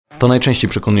To najczęściej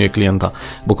przekonuje klienta,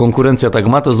 bo konkurencja tak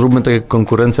ma, to zróbmy tak jak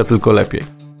konkurencja, tylko lepiej.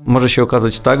 Może się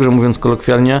okazać tak, że mówiąc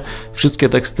kolokwialnie, wszystkie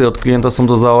teksty od klienta są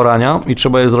do zaorania i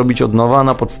trzeba je zrobić od nowa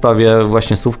na podstawie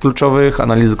właśnie słów kluczowych,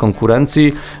 analizy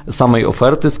konkurencji, samej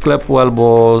oferty sklepu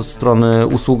albo strony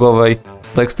usługowej.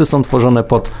 Teksty są tworzone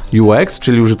pod UX,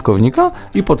 czyli użytkownika,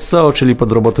 i pod SEO, czyli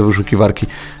pod robotę wyszukiwarki.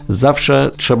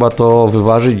 Zawsze trzeba to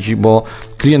wyważyć, bo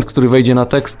klient, który wejdzie na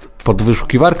tekst pod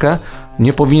wyszukiwarkę,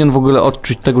 nie powinien w ogóle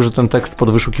odczuć tego, że ten tekst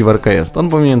pod wyszukiwarkę jest. On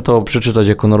powinien to przeczytać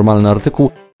jako normalny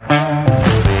artykuł.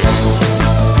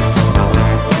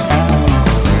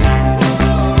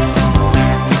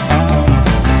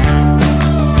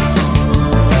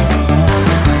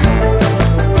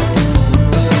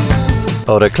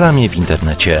 O reklamie w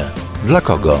internecie. Dla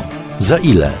kogo? Za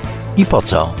ile? I po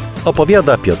co?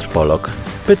 Opowiada Piotr Polok.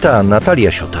 Pyta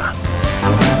Natalia Siuta.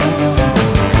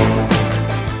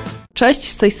 Cześć,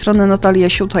 z tej strony Natalia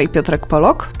Siuta i Piotrek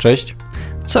Polok. Cześć.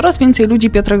 Coraz więcej ludzi,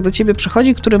 Piotrek, do Ciebie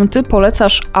przychodzi, którym Ty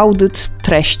polecasz audyt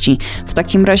treści. W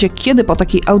takim razie, kiedy po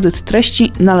taki audyt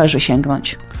treści należy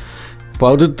sięgnąć? Po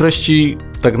audyt treści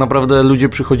tak naprawdę ludzie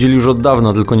przychodzili już od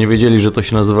dawna, tylko nie wiedzieli, że to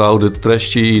się nazywa audyt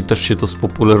treści i też się to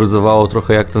spopularyzowało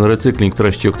trochę jak ten recykling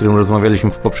treści, o którym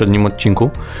rozmawialiśmy w poprzednim odcinku.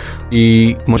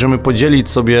 I możemy podzielić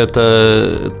sobie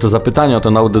te zapytania o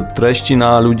ten audyt treści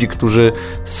na ludzi, którzy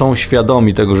są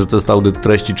świadomi tego, że to jest audyt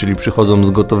treści, czyli przychodzą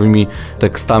z gotowymi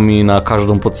tekstami na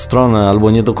każdą podstronę,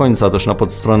 albo nie do końca też na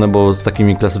podstronę, bo z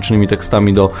takimi klasycznymi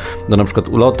tekstami do na przykład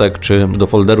ulotek, czy do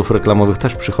folderów reklamowych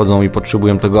też przychodzą i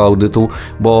potrzebują tego audytu,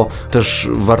 bo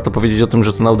też warto powiedzieć o tym,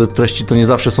 że ten audyt treści to nie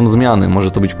zawsze są zmiany,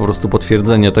 może to być po prostu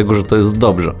potwierdzenie tego, że to jest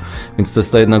dobrze. Więc to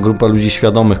jest ta jedna grupa ludzi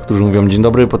świadomych, którzy mówią: dzień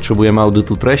dobry, potrzebujemy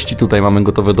audytu treści, tutaj mamy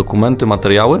gotowe dokumenty,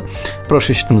 materiały,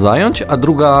 proszę się tym zająć. A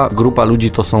druga grupa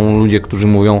ludzi to są ludzie, którzy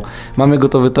mówią: mamy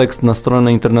gotowy tekst na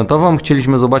stronę internetową,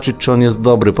 chcieliśmy zobaczyć, czy on jest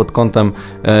dobry pod kątem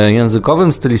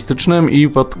językowym, stylistycznym i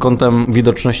pod kątem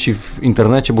widoczności w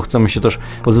internecie, bo chcemy się też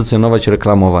pozycjonować,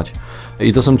 reklamować.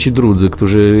 I to są ci drudzy,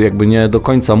 którzy jakby nie do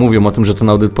końca mówią o tym, że ten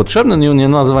audyt potrzebny, nie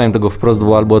nazywają tego wprost,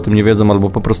 bo albo o tym nie wiedzą, albo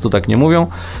po prostu tak nie mówią,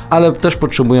 ale też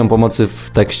potrzebują pomocy w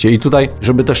tekście. I tutaj,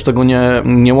 żeby też tego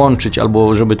nie łączyć,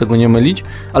 albo żeby tego nie mylić,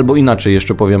 albo inaczej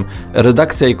jeszcze powiem,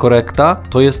 redakcja i korekta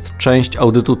to jest część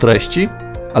audytu treści,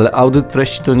 ale audyt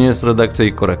treści to nie jest redakcja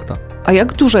i korekta. A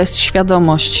jak duża jest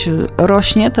świadomość?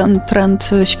 Rośnie ten trend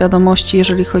świadomości,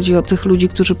 jeżeli chodzi o tych ludzi,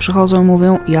 którzy przychodzą i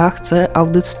mówią: ja chcę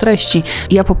audyt treści,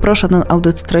 ja poproszę ten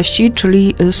audyt treści,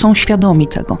 czyli są świadomi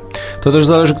tego? To też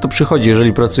zależy, kto przychodzi.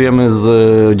 Jeżeli pracujemy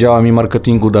z działami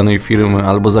marketingu danej firmy,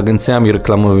 albo z agencjami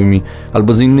reklamowymi,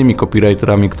 albo z innymi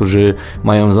copywriterami, którzy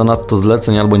mają zanadto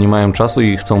zleceń, albo nie mają czasu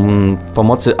i chcą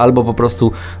pomocy, albo po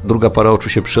prostu druga para oczu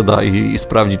się przyda i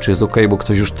sprawdzi, czy jest okej, bo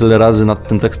ktoś już tyle razy nad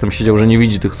tym tekstem siedział, że nie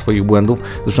widzi tych swoich błędów.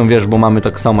 Zresztą wiesz, bo mamy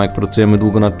tak samo, jak pracujemy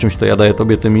długo nad czymś, to ja daję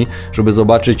tobie tymi, żeby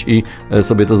zobaczyć i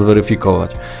sobie to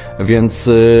zweryfikować. Więc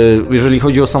jeżeli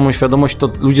chodzi o samą świadomość, to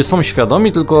ludzie są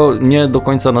świadomi, tylko nie do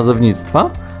końca nazewnictwa,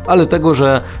 ale tego,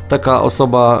 że taka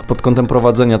osoba pod kątem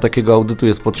prowadzenia takiego audytu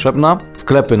jest potrzebna.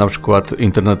 Sklepy na przykład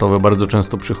internetowe bardzo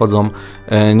często przychodzą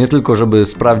nie tylko, żeby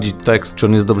sprawdzić tekst, czy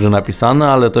on jest dobrze napisany,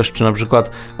 ale też czy na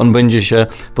przykład on będzie się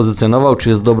pozycjonował, czy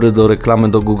jest dobry do reklamy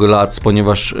do Google Ads,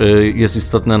 ponieważ jest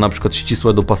istotne na przykład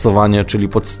ścisłe dopasowanie, czyli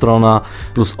podstrona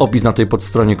plus opis na tej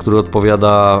podstronie, który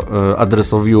odpowiada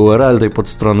adresowi URL tej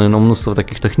podstrony, no mnóstwo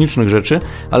takich technicznych rzeczy,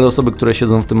 ale osoby, które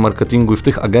siedzą w tym marketingu i w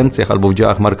tych agencjach albo w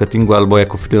działach marketingu, albo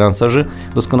jako freelancerzy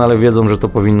doskonale wiedzą, że to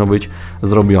powinno być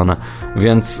zrobione.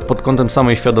 Więc pod kątem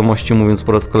samej świadomości, mówiąc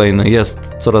po raz kolejny, jest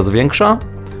coraz większa.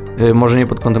 Może nie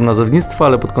pod kątem nazewnictwa,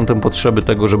 ale pod kątem potrzeby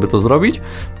tego, żeby to zrobić.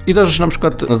 I też na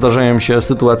przykład zdarzają się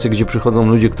sytuacje, gdzie przychodzą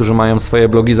ludzie, którzy mają swoje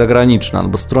blogi zagraniczne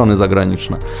albo strony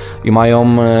zagraniczne i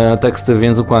mają teksty w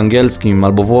języku angielskim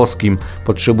albo włoskim,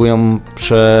 potrzebują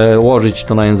przełożyć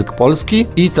to na język polski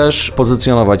i też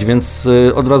pozycjonować, więc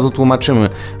od razu tłumaczymy,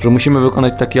 że musimy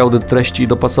wykonać taki audyt treści i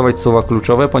dopasować słowa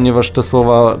kluczowe, ponieważ te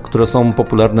słowa, które są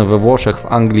popularne we Włoszech, w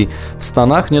Anglii, w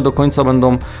Stanach, nie do końca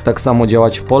będą tak samo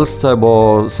działać w Polsce,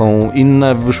 bo są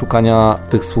inne wyszukania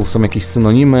tych słów, są jakieś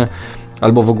synonimy,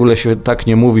 albo w ogóle się tak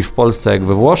nie mówi w Polsce jak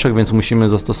we Włoszech, więc musimy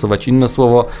zastosować inne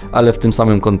słowo, ale w tym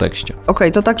samym kontekście.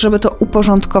 Okej, to tak, żeby to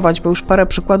uporządkować, bo już parę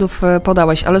przykładów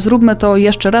podałeś, ale zróbmy to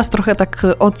jeszcze raz trochę tak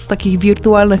od takich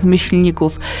wirtualnych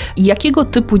myślników. Jakiego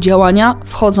typu działania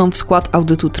wchodzą w skład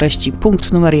audytu treści?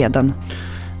 Punkt numer 1.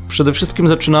 Przede wszystkim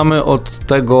zaczynamy od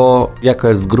tego, jaka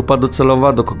jest grupa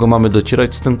docelowa, do kogo mamy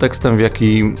docierać z tym tekstem, w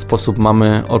jaki sposób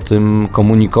mamy o tym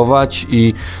komunikować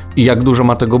i jak dużo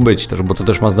ma tego być też, bo to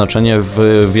też ma znaczenie.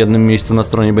 W jednym miejscu na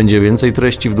stronie będzie więcej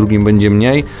treści, w drugim będzie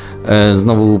mniej.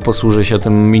 Znowu posłużę się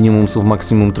tym minimum słów,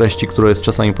 maksimum treści, które jest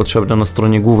czasami potrzebne na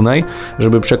stronie głównej,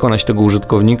 żeby przekonać tego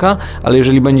użytkownika, ale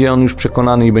jeżeli będzie on już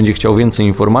przekonany i będzie chciał więcej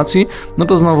informacji, no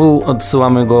to znowu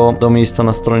odsyłamy go do miejsca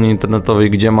na stronie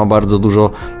internetowej, gdzie ma bardzo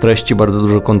dużo treści, bardzo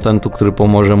dużo kontentu, który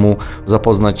pomoże mu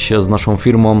zapoznać się z naszą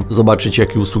firmą, zobaczyć,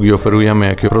 jakie usługi oferujemy,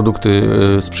 jakie produkty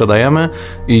sprzedajemy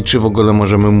i czy w ogóle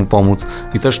możemy mu pomóc.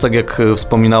 I też tak jak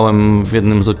wspominałem w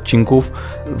jednym z odcinków,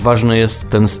 ważny jest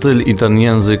ten styl i ten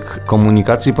język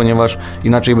komunikacji, ponieważ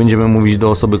inaczej będziemy mówić do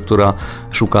osoby, która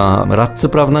szuka radcy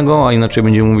prawnego, a inaczej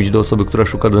będziemy mówić do osoby, która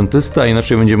szuka dentysty, a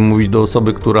inaczej będziemy mówić do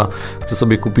osoby, która chce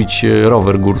sobie kupić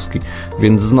rower górski.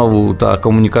 Więc znowu ta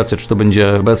komunikacja, czy to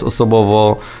będzie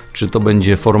bezosobowo, czy to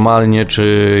będzie formalnie,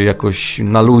 czy jakoś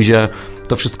na luzie,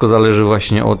 to wszystko zależy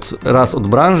właśnie od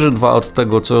branży, dwa od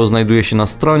tego, co znajduje się na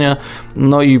stronie,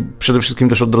 no i przede wszystkim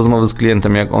też od rozmowy z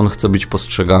klientem, jak on chce być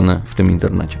postrzegany w tym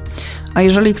internecie. A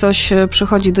jeżeli ktoś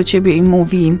przychodzi do ciebie i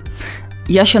mówi: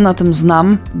 ja się na tym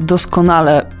znam,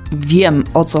 doskonale wiem,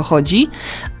 o co chodzi,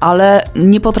 ale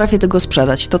nie potrafię tego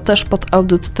sprzedać, to też pod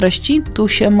audyt treści tu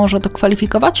się może to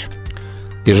kwalifikować?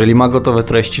 Jeżeli ma gotowe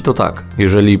treści, to tak.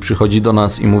 Jeżeli przychodzi do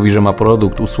nas i mówi, że ma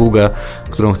produkt, usługę,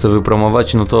 którą chce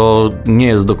wypromować, no to nie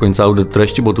jest do końca audyt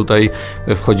treści, bo tutaj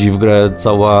wchodzi w grę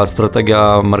cała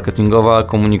strategia marketingowa,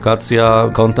 komunikacja,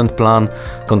 content plan,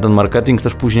 content marketing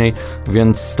też później,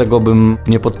 więc tego bym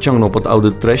nie podciągnął pod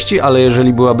audyt treści, ale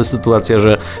jeżeli byłaby sytuacja,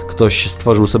 że ktoś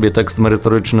stworzył sobie tekst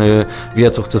merytoryczny,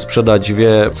 wie, co chce sprzedać,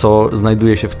 wie, co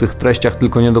znajduje się w tych treściach,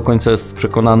 tylko nie do końca jest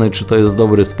przekonany, czy to jest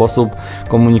dobry sposób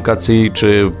komunikacji,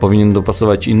 czy powinien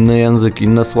dopasować inny język,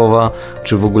 inne słowa,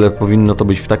 czy w ogóle powinno to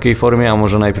być w takiej formie, a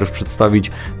może najpierw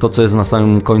przedstawić to, co jest na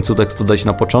samym końcu tekstu, dać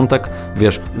na początek,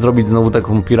 zrobić znowu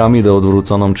taką piramidę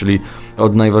odwróconą, czyli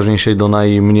od najważniejszej do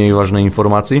najmniej ważnej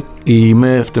informacji i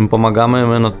my w tym pomagamy,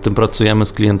 my nad tym pracujemy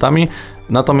z klientami,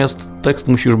 natomiast tekst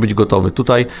musi już być gotowy.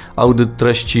 Tutaj audyt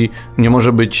treści nie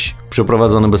może być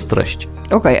przeprowadzony bez treści.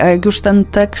 Okej, a jak już ten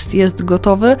tekst jest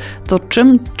gotowy, to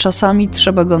czym czasami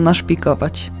trzeba go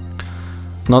naszpikować?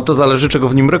 No to zależy, czego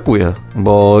w nim brakuje,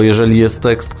 bo jeżeli jest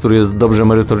tekst, który jest dobrze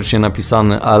merytorycznie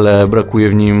napisany, ale brakuje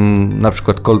w nim na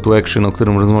przykład call to action, o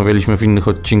którym rozmawialiśmy w innych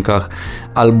odcinkach,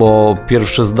 albo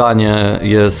pierwsze zdanie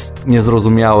jest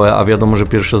niezrozumiałe, a wiadomo, że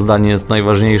pierwsze zdanie jest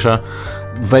najważniejsze,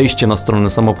 wejście na stronę,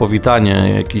 samo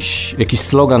powitanie, jakiś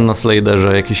slogan na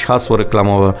sliderze, jakieś hasło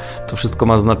reklamowe, to wszystko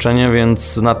ma znaczenie,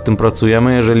 więc nad tym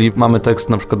pracujemy. Jeżeli mamy tekst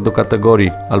na przykład do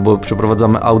kategorii albo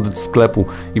przeprowadzamy audyt sklepu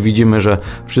i widzimy, że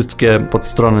wszystkie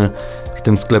podstrony w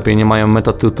tym sklepie nie mają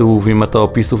metatytułów i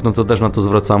metaopisów, no to też na to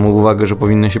zwracamy uwagę, że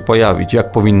powinny się pojawić.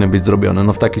 Jak powinny być zrobione?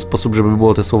 No w taki sposób, żeby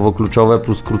było to słowo kluczowe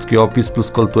plus krótki opis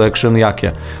plus call to action.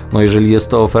 Jakie? No jeżeli jest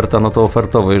to oferta, no to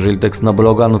ofertowe. Jeżeli tekst na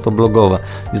bloga, no to blogowe.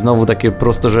 I znowu takie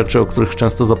proste rzeczy, o których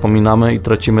często zapominamy i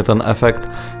tracimy ten efekt,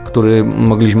 który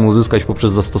mogliśmy uzyskać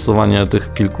poprzez zastosowanie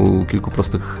tych kilku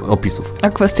prostych opisów. A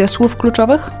kwestia słów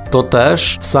kluczowych? To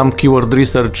też. Sam keyword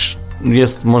research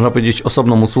jest, można powiedzieć,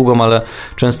 osobną usługą, ale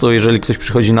często jeżeli ktoś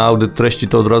przychodzi na audyt treści,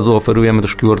 to od razu oferujemy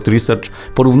też keyword research,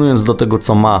 porównując do tego,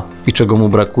 co ma i czego mu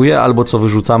brakuje, albo co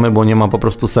wyrzucamy, bo nie ma po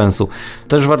prostu sensu.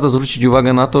 Też warto zwrócić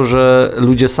uwagę na to, że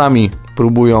ludzie sami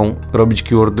próbują robić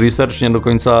keyword research, nie do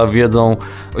końca wiedzą,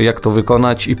 jak to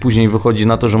wykonać i później wychodzi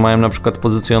na to, że mają na przykład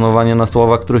pozycjonowanie na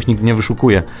słowach, których nikt nie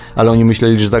wyszukuje, ale oni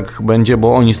myśleli, że tak będzie,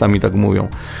 bo oni sami tak mówią.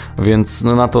 Więc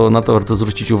no na to warto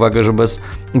zwrócić uwagę, że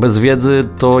bez wiedzy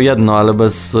to jedno, ale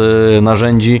bez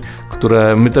narzędzi,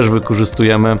 które my też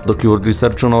wykorzystujemy do keyword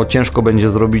researchu, no ciężko będzie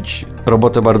zrobić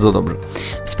robotę bardzo dobrze.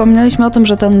 Wspominaliśmy o tym,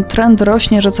 że ten trend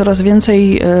rośnie, że coraz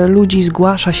więcej ludzi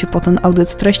zgłasza się po ten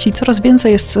audyt treści i coraz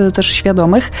więcej jest też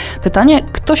świadomych. Pytanie,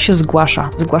 kto się zgłasza?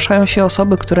 Zgłaszają się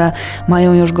osoby, które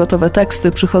mają już gotowe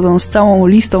teksty, przychodzą z całą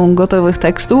listą gotowych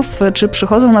tekstów, czy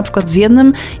przychodzą na przykład z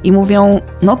jednym i mówią,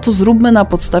 no to zróbmy na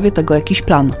podstawie tego jakiś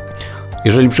plan.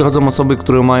 Jeżeli przychodzą osoby,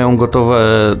 które mają gotowe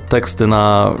teksty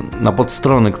na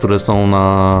podstrony, które są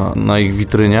na ich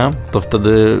witrynie, to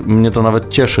wtedy mnie to nawet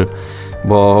cieszy,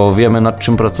 bo wiemy nad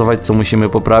czym pracować, co musimy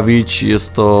poprawić,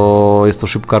 jest to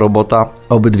szybka robota,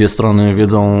 obydwie strony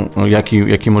wiedzą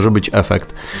jaki może być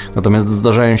efekt. Natomiast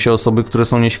zdarzają się osoby, które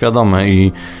są nieświadome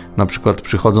i na przykład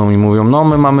przychodzą i mówią, no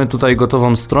my mamy tutaj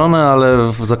gotową stronę,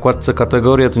 ale w zakładce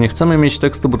kategorie to nie chcemy mieć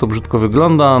tekstu, bo to brzydko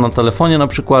wygląda, na telefonie na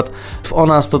przykład, w o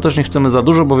nas to też nie chcemy za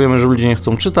dużo, bo wiemy, że ludzie nie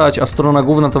chcą czytać, a strona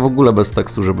główna to w ogóle bez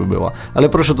tekstu, żeby była. Ale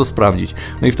proszę to sprawdzić.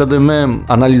 No i wtedy my,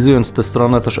 analizując tę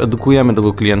stronę, też edukujemy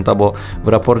tego klienta, bo w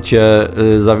raporcie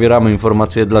zawieramy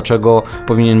informacje, dlaczego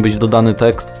powinien być dodany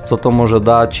tekst, co to może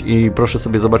dać i proszę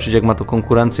sobie zobaczyć, jak ma to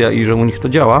konkurencja i że u nich to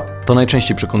działa. To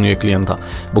najczęściej przekonuje klienta,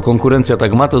 bo konkurencja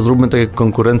tak ma, to zróbmy tak jak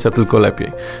konkurencja, tylko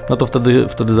lepiej. No to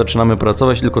wtedy zaczynamy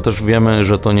pracować, tylko też wiemy,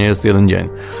 że to nie jest jeden dzień.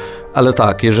 Ale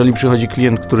tak, jeżeli przychodzi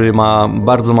klient, który ma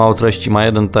bardzo mało treści, ma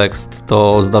jeden tekst,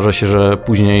 to zdarza się, że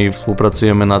później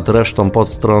współpracujemy nad resztą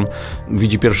podstron,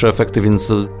 widzi pierwsze efekty,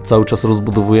 więc cały czas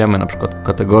rozbudowujemy na przykład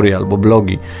kategorie albo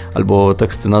blogi, albo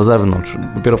teksty na zewnątrz.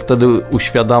 Dopiero wtedy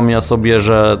uświadamia sobie,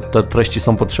 że te treści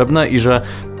są potrzebne i że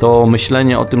to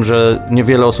myślenie o tym, że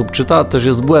niewiele osób czyta, też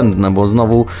jest błędne, bo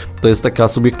znowu to jest taka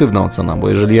subiektywna ocena, bo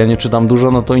jeżeli ja nie czytam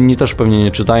dużo, no to inni też pewnie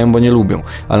nie czytają, bo nie lubią,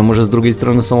 ale może z drugiej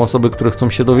strony są osoby, które chcą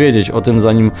się dowiedzieć o tym,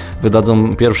 zanim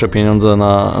wydadzą pierwsze pieniądze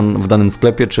w danym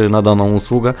sklepie czy na daną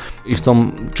usługę i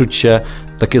chcą czuć się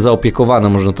takie zaopiekowane,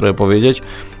 można trochę powiedzieć,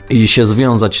 i się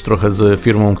związać trochę z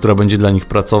firmą, która będzie dla nich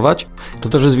pracować. To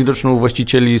też jest widoczne u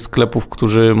właścicieli sklepów,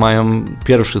 którzy mają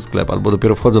pierwszy sklep albo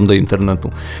dopiero wchodzą do internetu.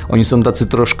 Oni są tacy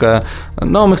troszkę,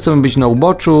 no my chcemy być na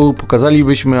uboczu,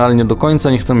 pokazalibyśmy, ale nie do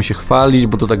końca, nie chcemy się chwalić,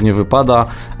 bo to tak nie wypada.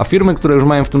 A firmy, które już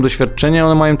mają w tym doświadczenie,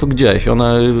 one mają to gdzieś.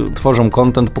 One tworzą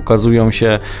content, pokazują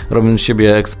się, robią z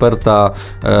siebie eksperta,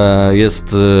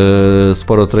 jest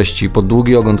sporo treści pod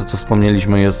długi ogon, to co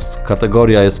wspomnieliśmy, jest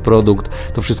kategoria, jest produkt,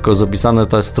 to wszystko jest opisane,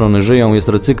 te strony żyją, jest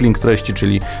recykling treści,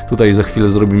 czyli tutaj za chwilę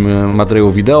zrobimy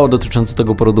materiał wideo dotyczący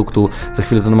tego produktu, za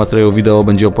chwilę ten materiał wideo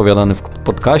będzie opowiadany w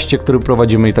podcaście, który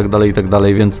prowadzimy i tak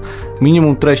dalej, więc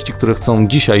minimum treści, które chcą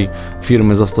dzisiaj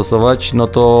firmy zastosować, no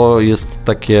to jest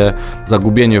takie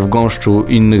zagubienie w gąszczu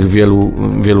innych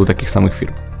wielu takich samych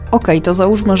firm. Okej, to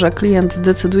załóżmy, że klient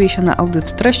decyduje się na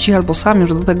audyt treści, albo sam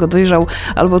już do tego dojrzał,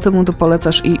 albo ty mu to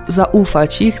polecasz i zaufa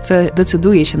ci,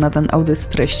 decyduje się na ten audyt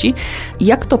treści.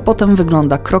 Jak to potem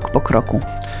wygląda krok po kroku?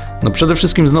 No przede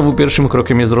wszystkim znowu pierwszym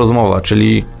krokiem jest rozmowa,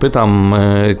 czyli pytam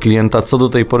klienta, co do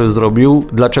tej pory zrobił,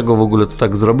 dlaczego w ogóle to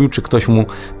tak zrobił, czy ktoś mu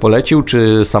polecił,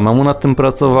 czy samemu nad tym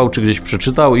pracował, czy gdzieś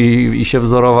przeczytał i się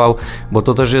wzorował, bo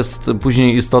to też jest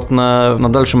później istotne na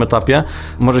dalszym etapie.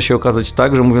 Może się okazać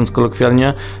tak, że mówiąc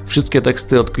kolokwialnie, wszystkie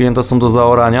teksty od klienta są do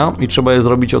zaorania i trzeba je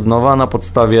zrobić od nowa na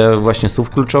podstawie właśnie słów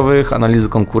kluczowych, analizy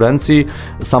konkurencji,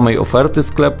 samej oferty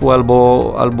sklepu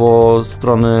albo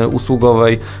strony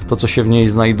usługowej, to co się w niej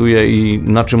znajduje i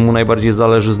na czym mu najbardziej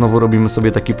zależy. Znowu robimy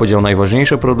sobie taki podział: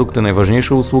 najważniejsze produkty,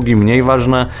 najważniejsze usługi, mniej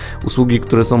ważne usługi,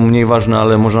 które są mniej ważne,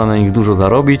 ale można na nich dużo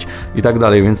zarobić i tak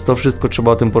dalej, więc to wszystko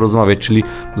trzeba o tym porozmawiać, czyli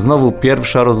znowu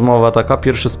pierwsza rozmowa,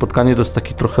 pierwsze spotkanie to jest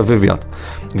taki trochę wywiad,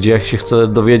 gdzie jak się chce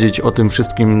dowiedzieć o tym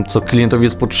wszystkim, co klientowi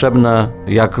jest potrzebne,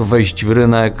 jak wejść w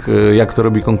rynek, jak to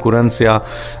robi konkurencja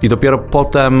i dopiero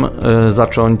potem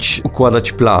zacząć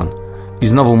układać plan. I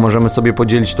znowu możemy sobie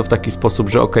podzielić to w taki sposób,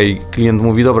 że klient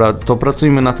mówi, dobra, to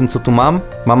pracujmy na tym, co tu mam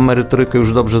merytorykę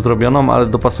już dobrze zrobioną, ale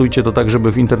dopasujcie to tak,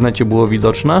 żeby w internecie było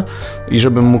widoczne i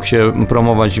żebym mógł się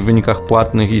promować w wynikach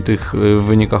płatnych i tych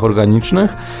wynikach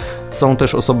organicznych. Są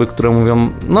też osoby, które mówią,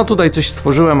 no tutaj coś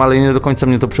stworzyłem, ale nie do końca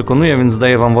mnie to przekonuje, więc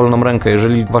daję wam wolną rękę.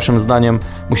 Jeżeli waszym zdaniem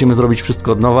musimy zrobić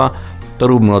wszystko od nowa, to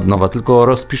róbmy od nowa, tylko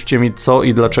rozpiszcie mi co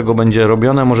i dlaczego będzie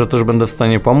robione, może też będę w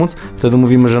stanie pomóc. Wtedy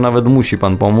mówimy, że nawet musi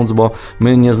pan pomóc, bo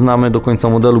my nie znamy do końca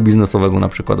modelu biznesowego na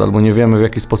przykład, albo nie wiemy, w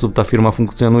jaki sposób ta firma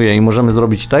funkcjonuje i możemy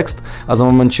zrobić tekst, a za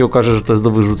moment się okaże, że to jest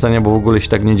do wyrzucenia, bo w ogóle się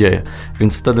tak nie dzieje.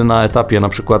 Więc wtedy na etapie na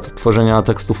przykład tworzenia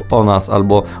tekstów o nas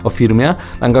albo o firmie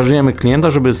angażujemy klienta,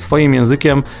 żeby swoim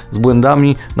językiem z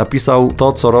błędami napisał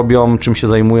to, co robią, czym się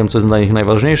zajmują, co jest dla nich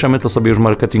najważniejsze. My to sobie już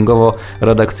marketingowo,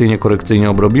 redakcyjnie, korekcyjnie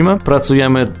obrobimy.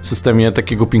 Pracujemy w systemie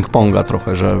takiego ping-ponga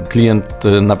trochę, że klient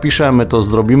napisze, my to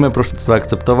zrobimy, proszę to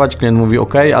zaakceptować, klient mówi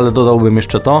OK, ale dodałbym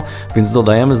jeszcze to, więc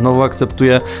dodajemy, znowu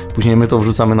akceptuje, później my to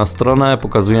wrzucamy na stronę,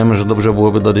 pokazujemy, że dobrze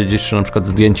byłoby dodać jeszcze na przykład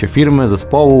zdjęcie firmy,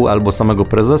 zespołu albo samego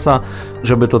prezesa,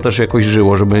 żeby to też jakoś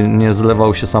żyło, żeby nie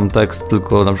zlewał się sam tekst,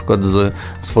 tylko na przykład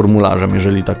z formularzem,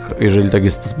 jeżeli tak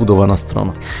jest zbudowana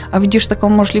strona. A widzisz taką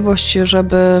możliwość,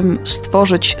 żeby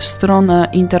stworzyć stronę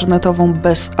internetową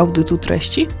bez audytu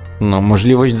treści? No,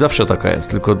 możliwość zawsze taka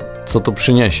jest, tylko co to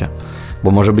przyniesie?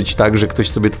 Bo może być tak, że ktoś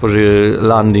sobie tworzy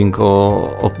landing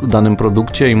o danym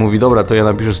produkcie i mówi, dobra, to ja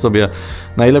napiszę sobie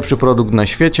najlepszy produkt na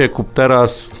świecie, kup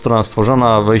teraz, strona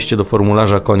stworzona, wejście do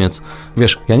formularza, koniec.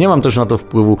 Wiesz, ja nie mam też na to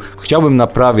wpływu. Chciałbym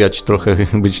naprawiać trochę,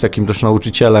 być takim też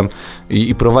nauczycielem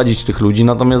i prowadzić tych ludzi,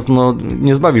 natomiast no,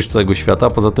 nie zbawisz całego świata.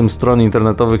 Poza tym stron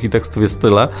internetowych i tekstów jest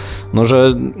tyle, no,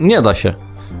 że nie da się.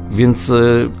 Więc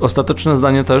ostateczne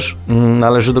zdanie też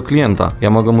należy do klienta. Ja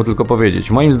mogę mu tylko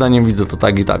powiedzieć, moim zdaniem widzę to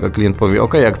tak i tak, a klient powie,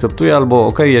 ok, akceptuję, albo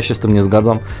ok, ja się z tym nie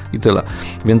zgadzam i tyle.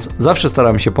 Więc zawsze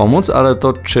staram się pomóc, ale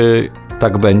to czy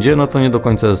tak będzie, no to nie do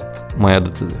końca jest moja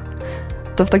decyzja.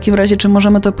 To w takim razie, czy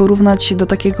możemy to porównać do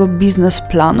takiego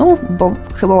biznesplanu? Bo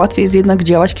chyba łatwiej jest jednak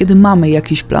działać, kiedy mamy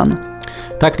jakiś plan.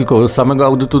 Tak, tylko samego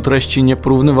audytu treści nie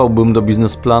porównywałbym do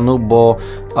biznesplanu, bo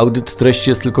audyt treści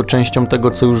jest tylko częścią tego,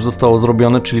 co już zostało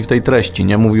zrobione, czyli w tej treści.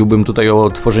 Nie mówiłbym tutaj o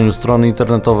tworzeniu strony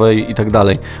internetowej i tak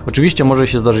dalej. Oczywiście może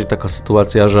się zdarzyć taka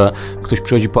sytuacja, że ktoś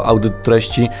przychodzi po audyt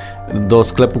treści do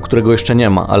sklepu, którego jeszcze nie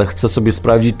ma, ale chce sobie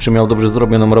sprawdzić, czy miał dobrze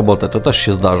zrobioną robotę. To też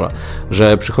się zdarza,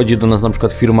 że przychodzi do nas na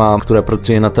przykład firma, która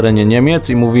pracuje na terenie Niemiec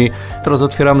i mówi, teraz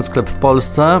otwieramy sklep w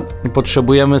Polsce i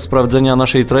potrzebujemy sprawdzenia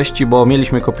naszej treści, bo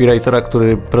mieliśmy copywritera,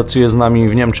 który pracuje z nami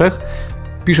w Niemczech,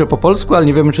 pisze po polsku, ale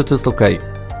nie wiemy, czy to jest ok.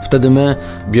 Wtedy my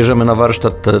bierzemy na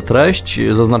warsztat tę treść,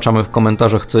 zaznaczamy w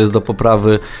komentarzach, co jest do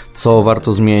poprawy, co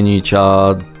warto zmienić,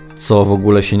 a co w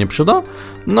ogóle się nie przyda.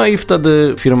 No i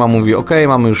wtedy firma mówi, ok,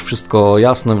 mamy już wszystko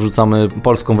jasne, wrzucamy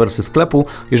polską wersję sklepu.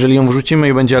 Jeżeli ją wrzucimy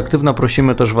i będzie aktywna,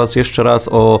 prosimy też Was jeszcze raz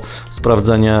o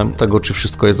sprawdzenie tego, czy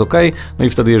wszystko jest ok. No i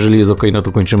wtedy, jeżeli jest ok, no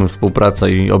to kończymy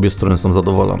współpracę i obie strony są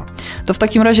zadowolone. To w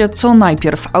takim razie co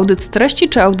najpierw? Audyt treści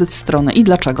czy audyt strony i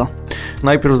dlaczego?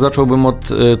 Najpierw zacząłbym od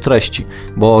treści,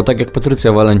 bo tak jak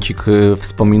Patrycja Walencik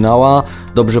wspominała,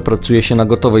 dobrze pracuje się na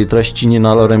gotowej treści, nie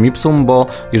na lorem ipsum, bo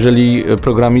jeżeli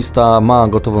programista ma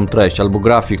gotową treść albo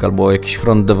grafik, albo jakiś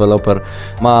front developer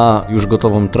ma już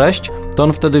gotową treść, to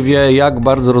on wtedy wie, jak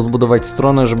bardzo rozbudować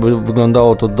stronę, żeby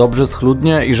wyglądało to dobrze,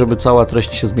 schludnie i żeby cała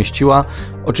treść się zmieściła.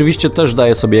 Oczywiście też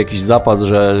daje sobie jakiś zapas,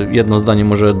 że jedno zdanie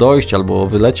może dojść albo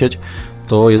wylecieć,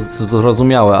 to jest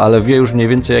zrozumiałe, ale wie już mniej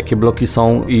więcej, jakie bloki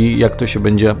są i jak to się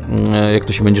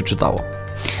będzie czytało.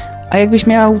 A jakbyś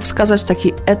miał wskazać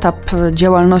taki etap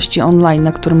działalności online,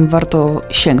 na którym warto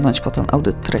sięgnąć po ten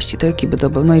audyt treści, to jaki by to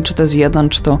był? No i czy to jest jeden,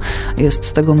 czy to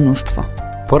jest tego mnóstwo?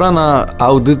 Pora na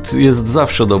audyt jest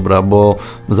zawsze dobra, bo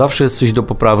zawsze jest coś do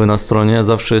poprawy na stronie,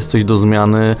 zawsze jest coś do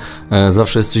zmiany,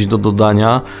 zawsze jest coś do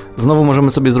dodania. Znowu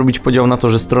możemy sobie zrobić podział na to,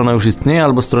 że strona już istnieje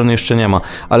albo strony jeszcze nie ma.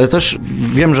 Ale też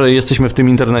wiem, że jesteśmy w tym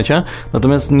internecie,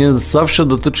 natomiast nie zawsze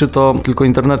dotyczy to tylko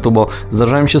internetu, bo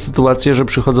zdarzają się sytuacje, że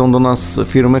przychodzą do nas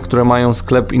firmy, które mają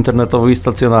sklep internetowy i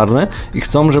stacjonarny i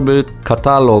chcą, żeby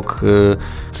katalog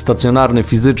stacjonarny,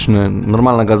 fizyczny,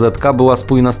 normalna gazetka była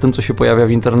spójna z tym, co się pojawia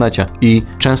w internecie. I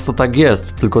często tak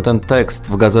jest, tylko ten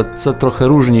tekst w gazetce trochę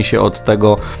różni się od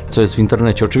tego, co jest w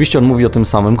internecie. Oczywiście on mówi o tym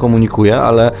samym, komunikuje,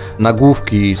 ale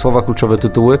nagłówki, słowa kluczowe,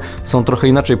 tytuły są trochę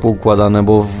inaczej poukładane,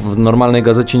 bo w normalnej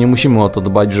gazecie nie musimy o to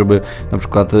dbać, żeby na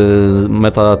przykład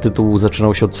metatytuł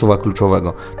zaczynał się od słowa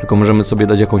kluczowego, tylko możemy sobie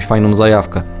dać jakąś fajną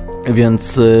zajawkę.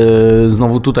 Więc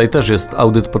znowu tutaj też jest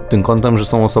audyt pod tym kątem, że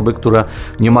są osoby, które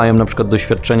nie mają na przykład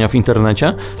doświadczenia w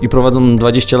internecie i prowadzą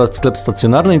 20 lat sklep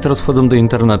stacjonarny i teraz wchodzą do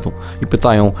internetu i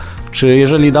pytają, czy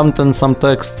jeżeli dam ten sam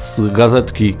tekst z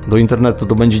gazetki do internetu,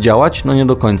 to będzie działać? No nie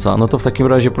do końca. No to w takim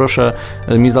razie proszę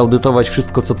mi zaudytować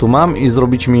wszystko, co tu mam i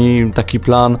zrobić mi taki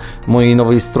plan mojej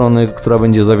nowej strony, która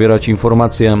będzie zawierać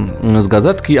informacje z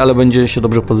gazetki, ale będzie się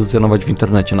dobrze pozycjonować w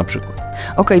internecie na przykład.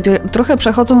 Okej, to trochę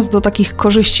przechodząc do takich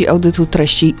korzyści audytu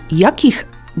treści, jakich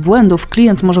błędów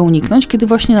klient może uniknąć, kiedy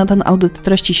właśnie na ten audyt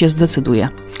treści się zdecyduje?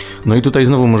 No i tutaj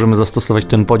znowu możemy zastosować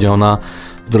ten podział na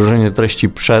wdrożenie treści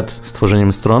przed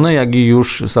stworzeniem strony, jak i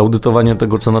już zaudytowanie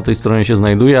tego, co na tej stronie się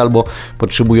znajduje, albo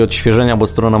potrzebuje odświeżenia, bo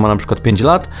strona ma na przykład 5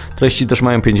 lat, treści też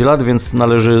mają 5 lat, więc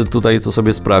należy tutaj to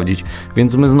sobie sprawdzić.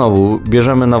 Więc my znowu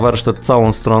bierzemy na warsztat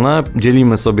całą stronę,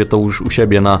 dzielimy sobie to już u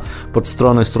siebie na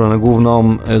podstrony, stronę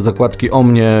główną, zakładki o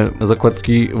mnie,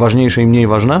 zakładki ważniejsze i mniej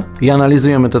ważne i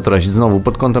analizujemy tę treść znowu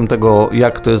pod kątem tego,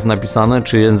 jak to jest napisane,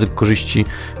 czy język korzyści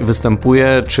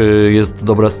występuje, czy jest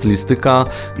dobra stylistyka.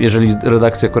 Jeżeli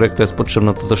redakcja korekta jest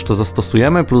potrzebna, to też to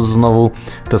zastosujemy, plus znowu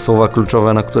te słowa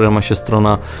kluczowe, na które ma się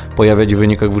strona pojawiać w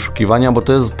wynikach wyszukiwania, bo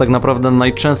to jest tak naprawdę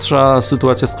najczęstsza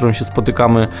sytuacja, z którą się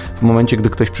spotykamy w momencie, gdy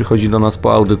ktoś przychodzi do nas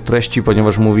po audyt treści,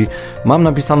 ponieważ mówi, mam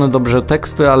napisane dobrze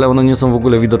teksty, ale one nie są w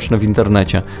ogóle widoczne w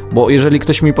internecie, bo jeżeli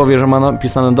ktoś mi powie, że ma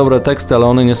napisane dobre teksty, ale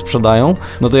one nie sprzedają,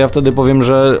 no to ja wtedy powiem,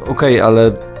 że okej,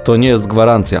 ale to nie jest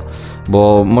gwarancja,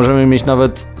 bo możemy mieć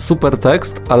nawet super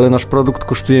tekst, ale nasz produkt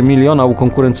kosztuje 1 000 000, a u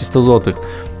konkurencji 100 zł.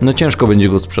 No ciężko będzie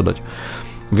go sprzedać.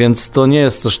 Więc to nie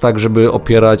jest też tak, żeby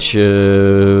opierać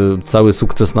cały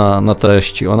sukces na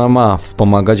treści. Ona ma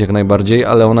wspomagać jak najbardziej,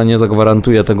 ale ona nie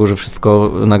zagwarantuje tego, że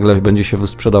wszystko nagle będzie się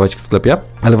sprzedawać w sklepie.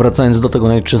 Ale wracając do tego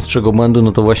najczęstszego błędu,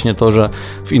 no to właśnie to, że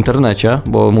w internecie,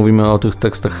 bo mówimy o tych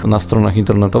tekstach na stronach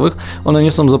internetowych, one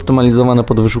nie są zoptymalizowane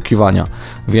pod wyszukiwania.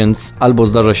 Więc albo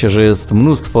zdarza się, że jest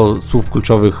mnóstwo słów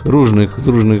kluczowych różnych, z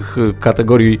różnych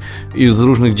kategorii i z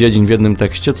różnych dziedzin w jednym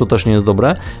tekście, co też nie jest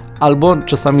dobre, albo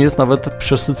czasami jest nawet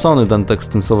przesycony ten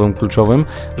tekst tym słowem kluczowym,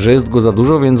 że jest go za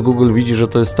dużo, więc Google widzi, że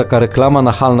to jest taka reklama,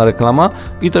 nachalna reklama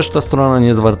i też ta strona nie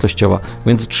jest wartościowa.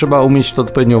 Więc trzeba umieć to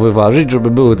odpowiednio wyważyć,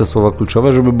 żeby były te słowa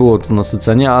kluczowe, żeby było to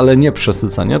nasycenie, ale nie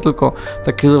przesycenie, tylko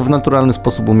takie w naturalny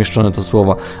sposób umieszczone te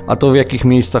słowa. A to w jakich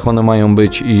miejscach one mają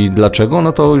być i dlaczego,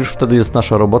 no to już wtedy jest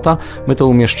nasza robota. My to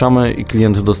umieszczamy i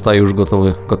klient dostaje już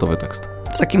gotowy tekst.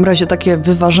 W takim razie takie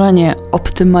wyważenie,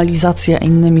 optymalizacja,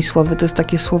 innymi słowy, to jest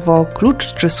takie słowo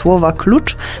klucz, czy słowa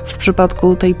klucz w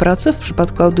przypadku tej pracy, w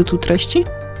przypadku audytu treści?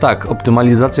 Tak,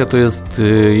 optymalizacja to jest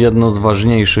jedno z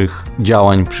ważniejszych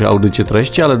działań przy audycie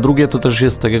treści, ale drugie to też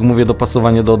jest, tak jak mówię,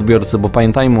 dopasowanie do odbiorcy, bo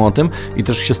pamiętajmy o tym i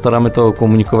też się staramy to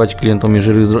komunikować klientom,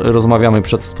 jeżeli rozmawiamy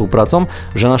przed współpracą,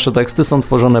 że nasze teksty są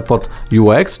tworzone pod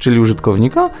UX, czyli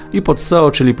użytkownika, i pod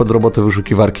SEO, czyli pod robotę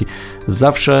wyszukiwarki.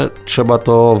 Zawsze trzeba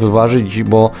to wyważyć,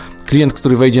 bo klient,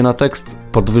 który wejdzie na tekst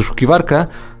pod wyszukiwarkę,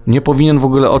 nie powinien w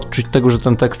ogóle odczuć tego, że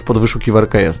ten tekst pod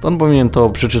wyszukiwarkę jest. On powinien to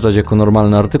przeczytać jako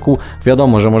normalny artykuł.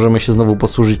 Wiadomo, że możemy się znowu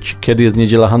posłużyć, kiedy jest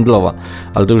niedziela handlowa,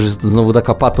 ale to już jest znowu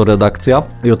taka patoredakcja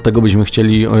i od tego byśmy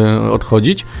chcieli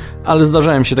odchodzić, ale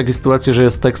zdarzają się takie sytuacje, że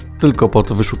jest tekst tylko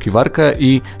pod wyszukiwarkę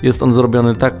i jest on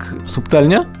zrobiony tak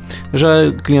subtelnie,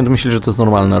 że klient myśli, że to jest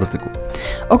normalny artykuł.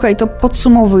 Okej, to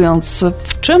podsumowując,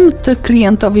 w czym ty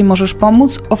klientowi możesz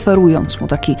pomóc, oferując mu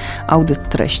taki audyt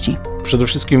treści? Przede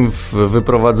wszystkim w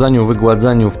wyprowadzeniu,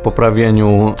 wygładzeniu, w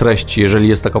poprawieniu treści, jeżeli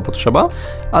jest taka potrzeba,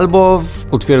 albo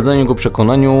w utwierdzeniu go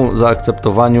przekonaniu,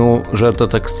 zaakceptowaniu, że te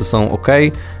teksty są ok,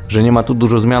 że nie ma tu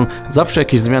dużo zmian. Zawsze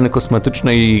jakieś zmiany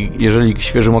kosmetyczne i jeżeli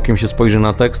świeżym okiem się spojrzy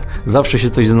na tekst, zawsze się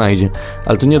coś znajdzie.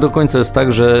 Ale to nie do końca jest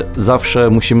tak, że zawsze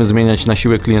musimy zmieniać na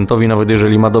siłę klientowi, nawet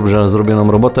jeżeli ma dobrze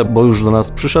zrobioną robotę, bo już do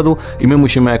nas przyszedł i my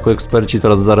musimy jako eksperci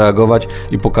teraz zareagować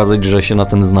i pokazać, że się na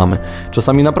tym znamy.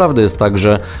 Czasami naprawdę jest tak,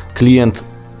 że klient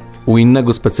u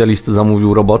innego specjalisty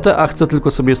zamówił robotę, a chce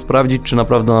tylko sobie sprawdzić, czy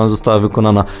naprawdę ona została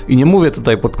wykonana. I nie mówię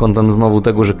tutaj pod kątem znowu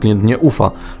tego, że klient nie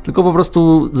ufa, tylko po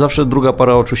prostu zawsze druga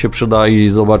para oczu się przyda i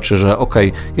zobaczy, że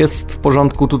okej, jest w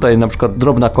porządku, tutaj na przykład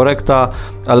drobna korekta,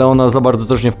 ale ona za bardzo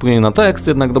też nie wpłynie na tekst,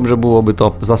 jednak dobrze byłoby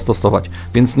to zastosować.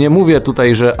 Więc nie mówię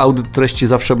tutaj, że audyt treści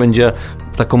zawsze będzie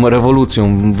taką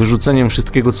rewolucją, wyrzuceniem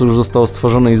wszystkiego, co już zostało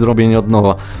stworzone i zrobienie od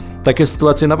nowa. Takie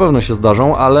sytuacje na pewno się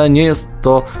zdarzą, ale nie jest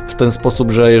to w ten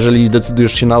sposób, że jeżeli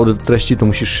decydujesz się na audyt treści, to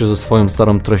musisz się ze swoją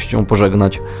starą treścią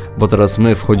pożegnać, bo teraz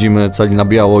my wchodzimy cali na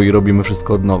biało i robimy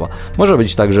wszystko od nowa. Może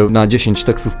być tak, że na 10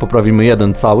 tekstów poprawimy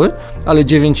jeden cały, ale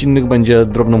 9 innych będzie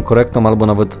drobną korektą albo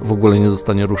nawet w ogóle nie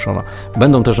zostanie ruszona.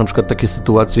 Będą też na przykład takie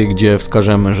sytuacje, gdzie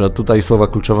wskażemy, że tutaj słowa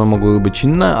kluczowe mogły być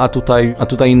inne, a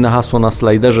tutaj inne hasło na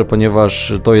slajderze,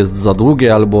 ponieważ to jest za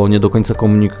długie albo nie do końca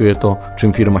komunikuje to,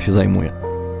 czym firma się zajmuje.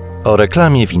 O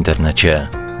reklamie w internecie.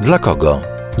 Dla kogo?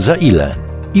 Za ile?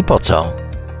 I po co?